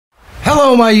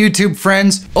Hello my YouTube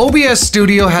friends! OBS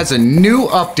Studio has a new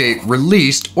update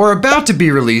released or about to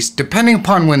be released depending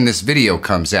upon when this video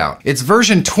comes out. It's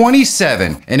version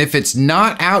 27, and if it's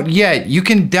not out yet, you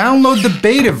can download the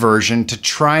beta version to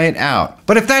try it out.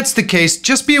 But if that's the case,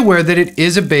 just be aware that it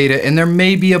is a beta and there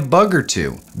may be a bug or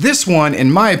two. This one,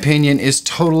 in my opinion, is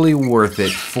totally worth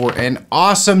it for an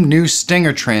awesome new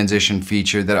stinger transition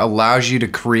feature that allows you to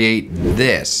create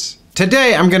this.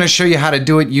 Today, I'm gonna show you how to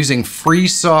do it using free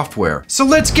software. So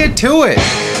let's get to it.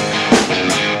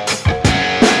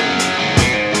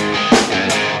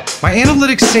 My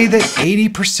analytics say that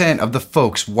 80% of the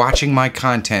folks watching my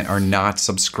content are not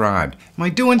subscribed. Am I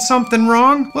doing something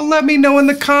wrong? Well, let me know in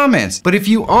the comments. But if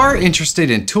you are interested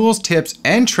in tools, tips,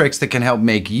 and tricks that can help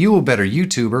make you a better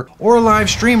YouTuber or a live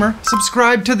streamer,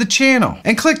 subscribe to the channel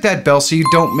and click that bell so you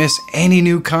don't miss any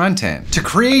new content. To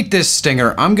create this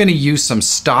stinger, I'm gonna use some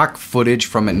stock footage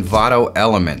from Encoder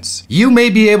Elements. You may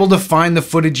be able to find the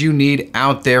footage you need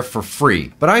out there for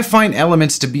free, but I find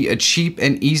Elements to be a cheap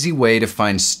and easy way to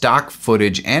find stock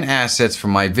footage and assets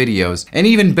from my videos, and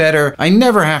even better, I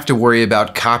never have to worry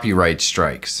about copyright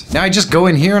strikes. Now I just go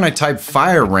in here and I type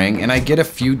fire ring and I get a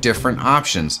few different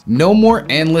options. No more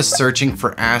endless searching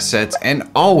for assets and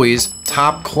always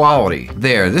top quality.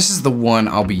 There, this is the one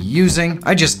I'll be using.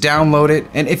 I just download it,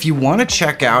 and if you want to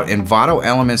check out Encoder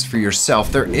Elements for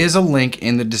yourself, there is a link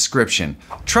in the description.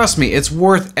 Trust me, it's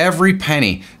worth every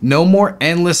penny. No more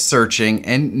endless searching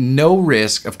and no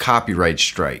risk of copyright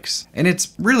strikes. And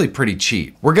it's really pretty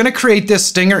cheap. We're gonna create this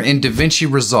stinger in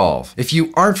Davinci Resolve. If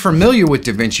you aren't familiar with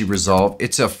Davinci Resolve,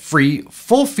 it's a free,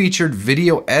 full-featured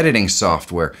video editing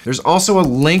software. There's also a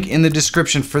link in the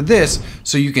description for this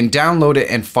so you can download it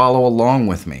and follow along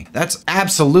with me. That's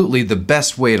absolutely the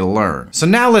best way to learn. So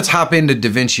now let's hop into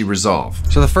Davinci Resolve.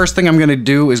 So the first thing I'm gonna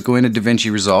do is go into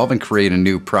Davinci Resolve and create a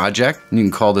new project. You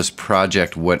can call this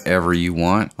project whatever you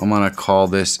want. I'm gonna call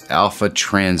this Alpha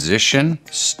Transition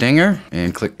Stinger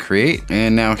and click Create.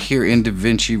 And now here in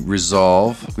Davinci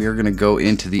Resolve, we are gonna go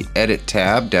into the Edit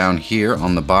tab down here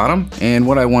on the bottom. And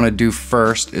what I wanna do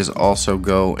first is also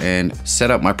go and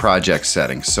set up my project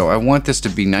settings. So I want this to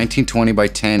be 1920 by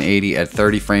 1080 at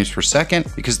 30 frames per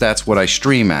second because that's what I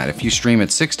stream at. If you stream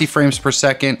at 60 frames per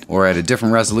second or at a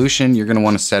different resolution, you're gonna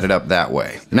wanna set it up that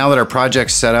way. Now that our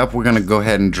project's set up, we're gonna go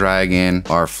ahead and drag in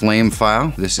our flame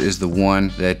file. This is the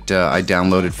one that I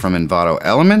downloaded from Encoder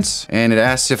Elements, and it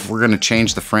asks if we're gonna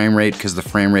change the frame rate because the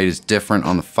frame rate is different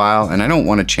on the file, and I don't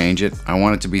wanna change it. I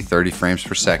want it to be 30 frames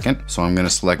per second, so I'm gonna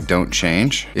select don't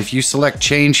change. If you select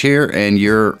change here and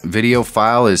your video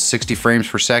file is 60 frames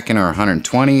per second or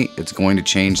 120, it's going to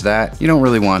change that. You don't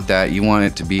really want that. You want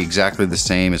it to be exactly the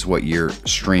same as what you're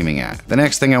streaming at. The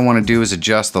next thing I want to do is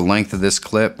adjust the length of this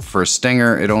clip. For a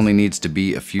stinger, it only needs to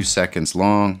be a few seconds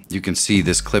long. You can see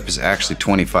this clip is actually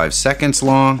 25 seconds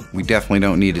long. We definitely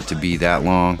don't need it to be that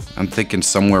long. I'm thinking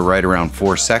somewhere right around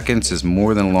 4 seconds is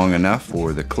more than long enough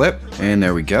for the clip. And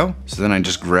there we go. So then I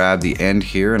just grab the end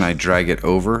here and I drag it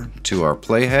over to our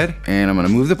playhead. And I'm going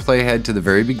to move the playhead to the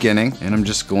very beginning, and I'm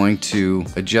just going to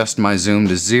adjust my zoom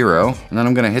to 0. And then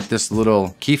I'm going to hit this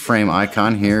little keyframe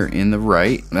icon here in the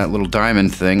right. That little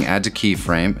diamond thing adds a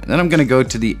keyframe. Then I'm going to go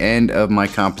to the end of my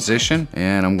composition,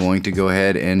 and I'm going to go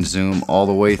ahead and zoom all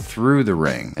the way through the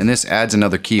ring. And this adds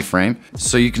another keyframe.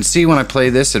 So you can see when I play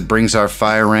this, it brings our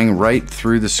fire ring right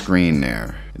through the screen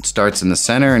there. It starts in the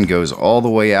center and goes all the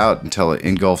way out until it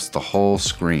engulfs the whole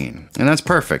screen. And that's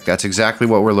perfect. That's exactly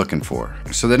what we're looking for.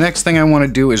 So the next thing I want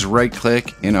to do is right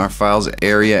click in our files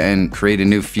area and create a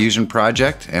new Fusion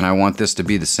project. And I want this to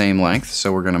be the same length.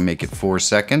 So we're going to make it 4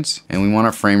 seconds. And we want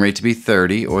our frame rate to be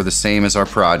 30 or the same as our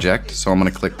project. So I'm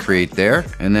going to click create there.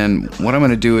 And then what I'm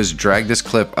going to do is drag this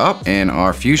clip up, and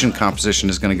our Fusion composition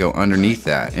is going to go underneath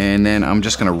that. And then I'm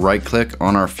just going to right click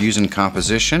on our Fusion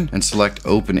composition and select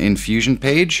open in Fusion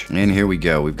page. And here we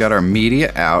go. We've got our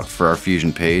media out for our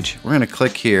Fusion page. We're going to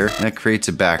click here, and it creates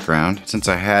a background. Since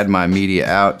I had my media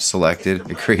out selected,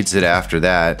 it creates it after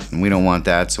that, and we don't want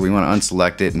that, so we want to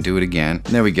unselect it and do it again.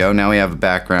 And there we go. Now we have a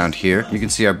background here. You can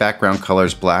see our background color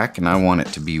is black, and I want it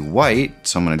to be white,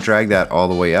 so I'm going to drag that all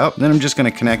the way up. Then I'm just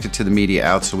going to connect it to the media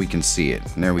out so we can see it.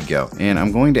 And there we go. And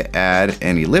I'm going to add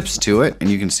an ellipse to it, and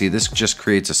you can see this just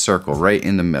creates a circle right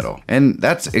in the middle. And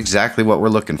that's exactly what we're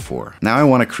looking for. Now I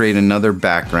want to create another background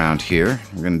background here.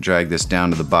 We're gonna drag this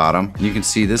down to the bottom. And you can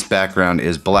see this background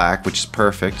is black, which is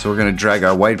perfect. So we're gonna drag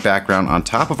our white background on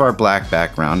top of our black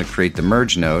background to create the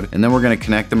merge node. And then we're gonna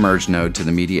connect the merge node to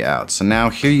the media out. So now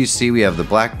here you see we have the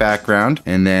black background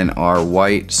and then our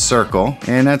white circle.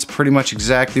 And that's pretty much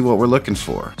exactly what we're looking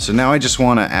for. So now I just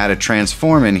wanna add a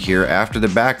transform in here after the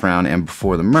background and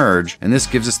before the merge. And this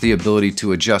gives us the ability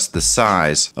to adjust the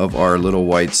size of our little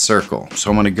white circle. So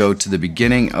I'm gonna go to the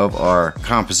beginning of our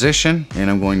composition and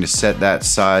I'm going to set that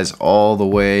size all the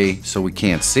way so we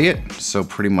can't see it. So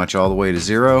pretty much all the way to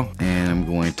 0. And I'm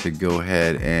going to go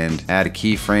ahead and add a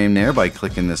keyframe there by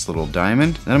clicking this little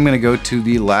diamond. Then I'm going to go to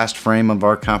the last frame of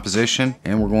our composition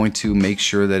and we're going to make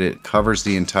sure that it covers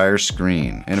the entire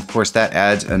screen. And of course that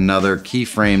adds another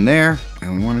keyframe there.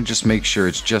 And we want to just make sure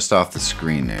it's just off the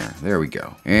screen there. There we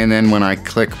go. And then when I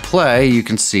click play, you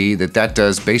can see that that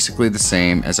does basically the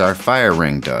same as our fire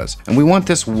ring does. And we want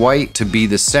this white to be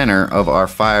the center of our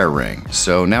fire ring.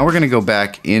 So now we're going to go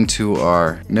back into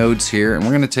our nodes here and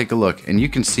we're going to take a look. And you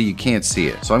can see you can't see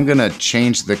it. So I'm going to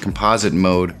change the composite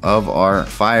mode of our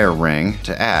fire ring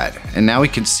to add. And now we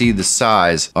can see the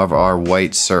size of our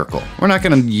white circle. We're not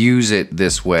going to use it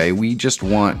this way. We just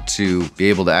want to be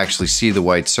able to actually see the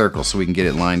white circle so we can get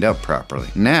it lined up properly.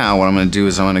 Now what I'm going to do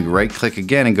is I'm going to right click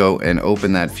again and go and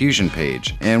open that Fusion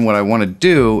page. And what I want to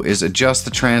do is adjust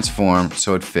the transform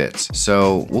so it fits.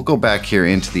 So we'll go back here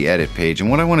into the edit page. And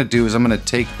what I want to do is I'm going to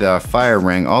take the fire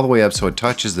ring all the way up so it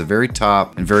touches the very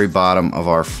top and very bottom of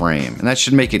our frame. And that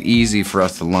should make it easy for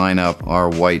us to line up our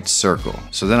white circle.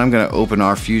 So then I'm going to open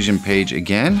our Fusion page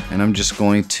again and I'm just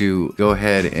going to go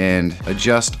ahead and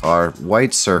adjust our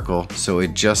white circle so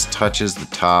it just touches the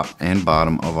top and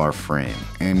bottom of our frame.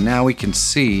 And now we can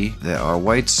see that our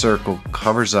white circle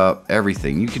covers up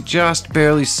everything. You can just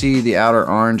barely see the outer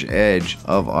orange edge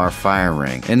of our fire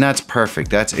ring. And that's perfect.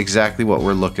 That's exactly what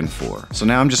we're looking for. So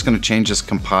now I'm just going to change this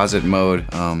composite mode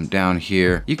down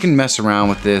here. You can mess around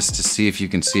with this to see if you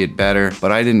can see it better,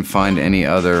 but I didn't find any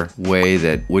other way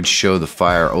that would show the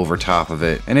fire over top of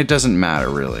it. And it doesn't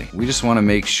matter really. We just want to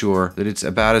make sure that it's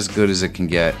about as good as it can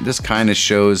get. This kind of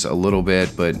shows a little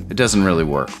bit, but it doesn't really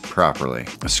work properly.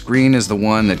 A screen is the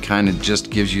one that kind of just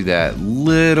gives you that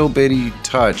little bitty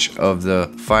touch of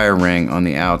the fire ring on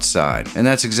the outside. And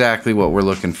that's exactly what we're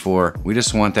looking for. We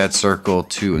just want that circle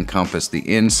to encompass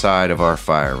the inside of our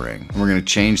fire ring. We're going to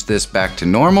change this back to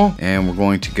normal and we're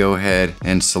going to go ahead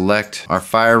and select our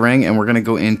fire ring and we're going to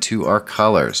go into our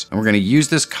colors. And we're going to use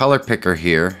this color picker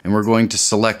here and we're going to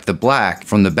select the black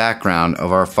from the background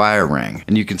of our fire ring.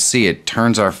 And you can see it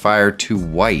turns our fire to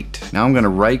white. Now I'm going to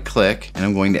right click and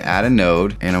I'm going to add a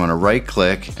node and I'm going to right click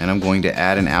and I'm going to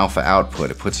add an alpha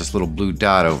output. It puts this little blue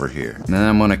dot over here. And then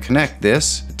I'm going to connect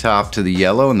this top to the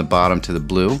yellow and the bottom to the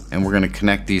blue, and we're going to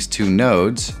connect these two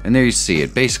nodes, and there you see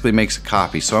it basically makes a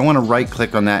copy. So I want to right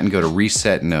click on that and go to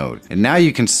reset node, and now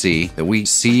you can see that we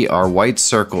see our white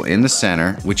circle in the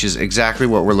center, which is exactly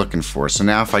what we're looking for. So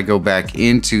now if I go back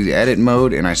into the edit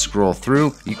mode and I scroll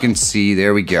through, you can see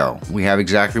there we go, we have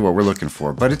exactly what we're looking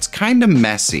for, but it's kind of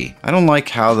messy. I don't like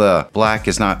how the black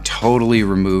is not totally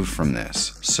removed from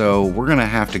this. So we're going to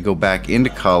have to go back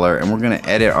into color and we're going to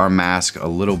edit our mask a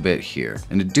little bit here.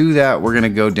 And to do that, we're going to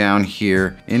go down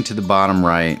here into the bottom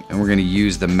right and we're going to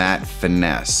use the matte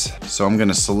finesse. So I'm going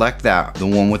to select that, the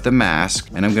one with the mask,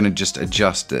 and I'm going to just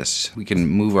adjust this. We can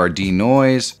move our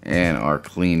denoise and our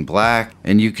clean black,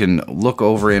 and you can look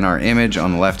over in our image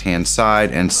on the left hand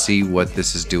side and see what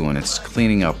this is doing. It's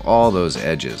cleaning up all those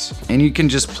edges. And you can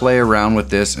just play around with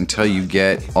this until you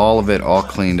get all of it all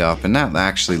cleaned up, and that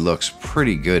actually looks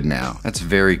pretty good now. That's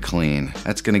very clean.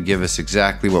 That's going to give us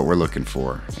exactly what we're looking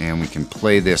for. And we can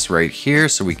play this right here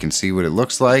so we can see what it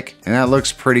looks like, and that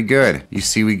looks pretty good. You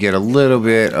see we get a little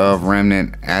bit of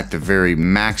remnant at the very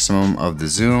maximum of the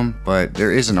zoom, but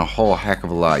there isn't a whole heck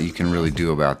of a lot you can really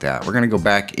do about that. We're going to go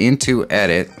back into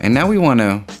edit, and now we want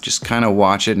to just kind of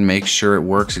watch it and make sure it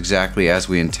works exactly as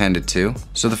we intended to.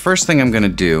 So the first thing I'm going to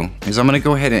do is I'm going to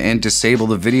go ahead and disable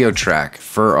the video track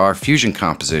for our Fusion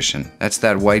composition. That's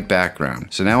that white background.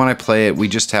 So now when I play it, we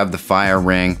just have the fire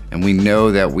ring, and we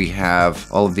know that we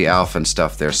have all of the alpha and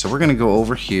stuff there. So we're going to go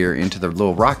over here into the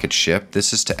little rocket ship.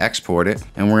 This is to export it,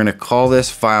 and we're going to call this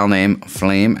file name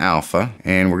Flame Alpha,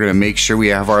 and we're going to make sure we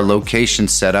have our location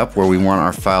set up where we want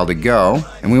our file to go,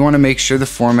 and we want to make sure the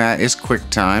format is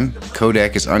QuickTime,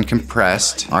 codec is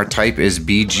uncompressed, our type is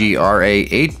BGRA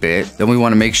 8-bit, then we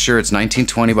want to make sure it's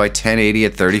 1920 by 1080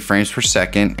 at 30 frames per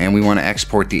second, and we want to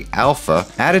export the alpha,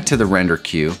 add it to the render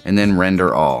queue, and then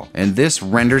render all. And this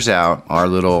renders out our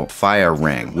little fire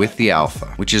ring with the alpha,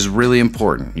 which is really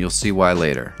important. You'll see why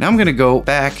later. Now I'm going to go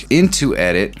back into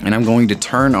edit, and I'm going to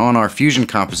turn on our Fusion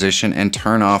motion composition and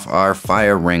turn off our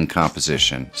fire ring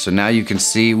composition. So now you can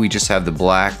see we just have the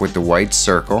black with the white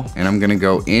circle, and I'm gonna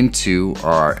go into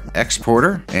our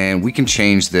exporter and we can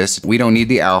change this. We don't need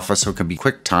the alpha, so it can be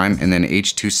QuickTime and then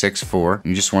H.264.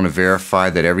 You just wanna verify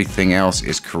that everything else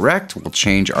is correct. We'll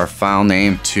change our file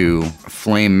name to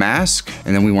Flame Mask,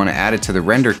 and then we wanna add it to the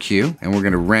render queue, and we're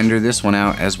gonna render this one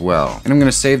out as well. And I'm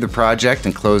gonna save the project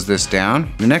and close this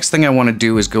down. The next thing I wanna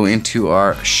do is go into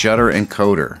our shutter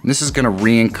encoder. This is gonna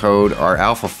re-encode our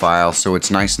alpha file so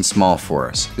it's nice and small for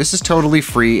us. This is totally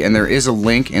free, and there is a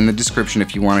link in the description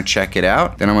if you wanna check it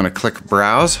out. Then I'm gonna click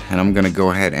browse, and I'm gonna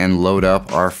go ahead and load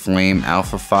up our Flame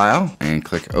alpha file and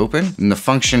click open. And the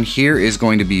function here is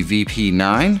going to be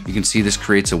VP9. You can see this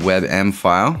creates a WebM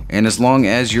file, and as long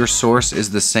as your source is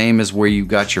the same as where you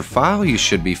got your file, you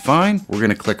should be fine. We're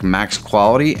gonna click max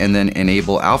quality and then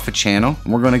enable alpha channel,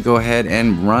 and we're gonna go ahead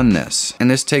and run this. And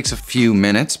this takes a few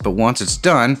minutes, but once it's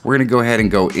done, we're gonna go ahead and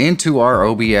go into our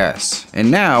OBS. And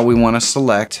now we wanna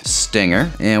select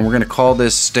Stinger, and we're gonna call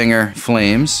this Stinger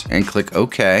Flames and click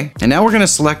OK. And now we're gonna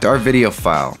select our video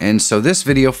file. And so this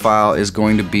video file is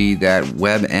going to be that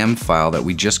WebM file that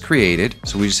we just created.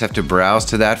 So we just have to browse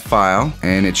to that file,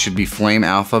 and it should be Flame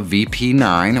Alpha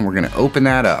VP9, and we're gonna open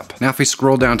that up. Now if we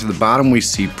scroll down to the bottom, we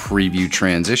see Preview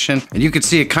Transition, and you can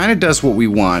see it kind of does what we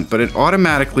want, but it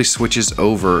automatically switches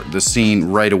over the scene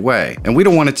right away. And we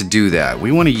don't want it to do that.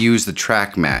 We want to use the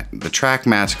track mat. The track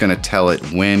mat's gonna tell it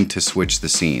when to switch the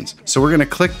scenes. So we're gonna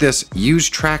click this Use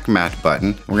Track Mat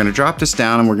button. We're gonna drop this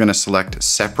down and we're gonna select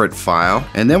Separate File.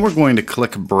 And then we're going to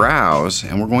click Browse,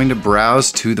 and we're going to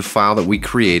browse to the file that we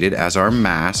created as our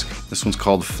mask. This one's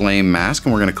called Flame Mask,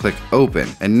 and we're gonna click Open.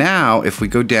 And now if we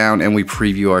go down and we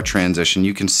preview our transition,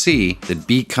 you can see that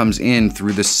B comes in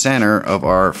through the center of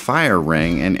our fire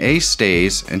ring, and A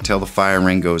stays until the fire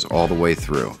ring goes all the way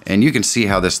through. And you can see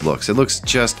how this looks. It looks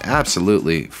just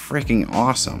absolutely freaking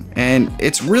awesome. And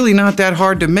it's really not that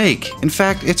hard to make. In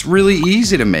fact, it's really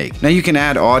easy to make. Now you can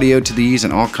add audio to these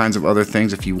and all kinds of other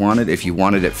things if you wanted. If you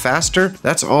wanted it faster,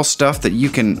 that's all stuff that you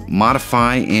can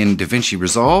modify in Davinci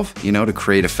Resolve, you know, to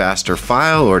create a faster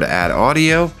file or to add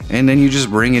audio, and then you just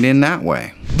bring it in that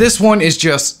way. This one is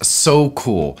just so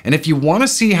cool. And if you want to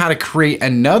see how to create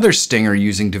another stinger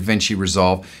using Davinci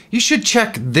Resolve, you should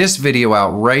check this video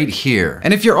out right here.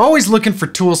 And if you're always looking for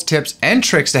tools, tips, and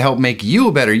tricks to help make you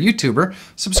a better YouTuber,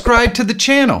 subscribe to the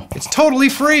channel. It's totally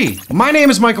free. My name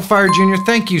is Michael Fire Jr.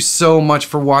 Thank you so much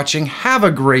for watching. Have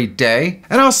a great day,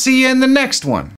 and I'll see you in the next one.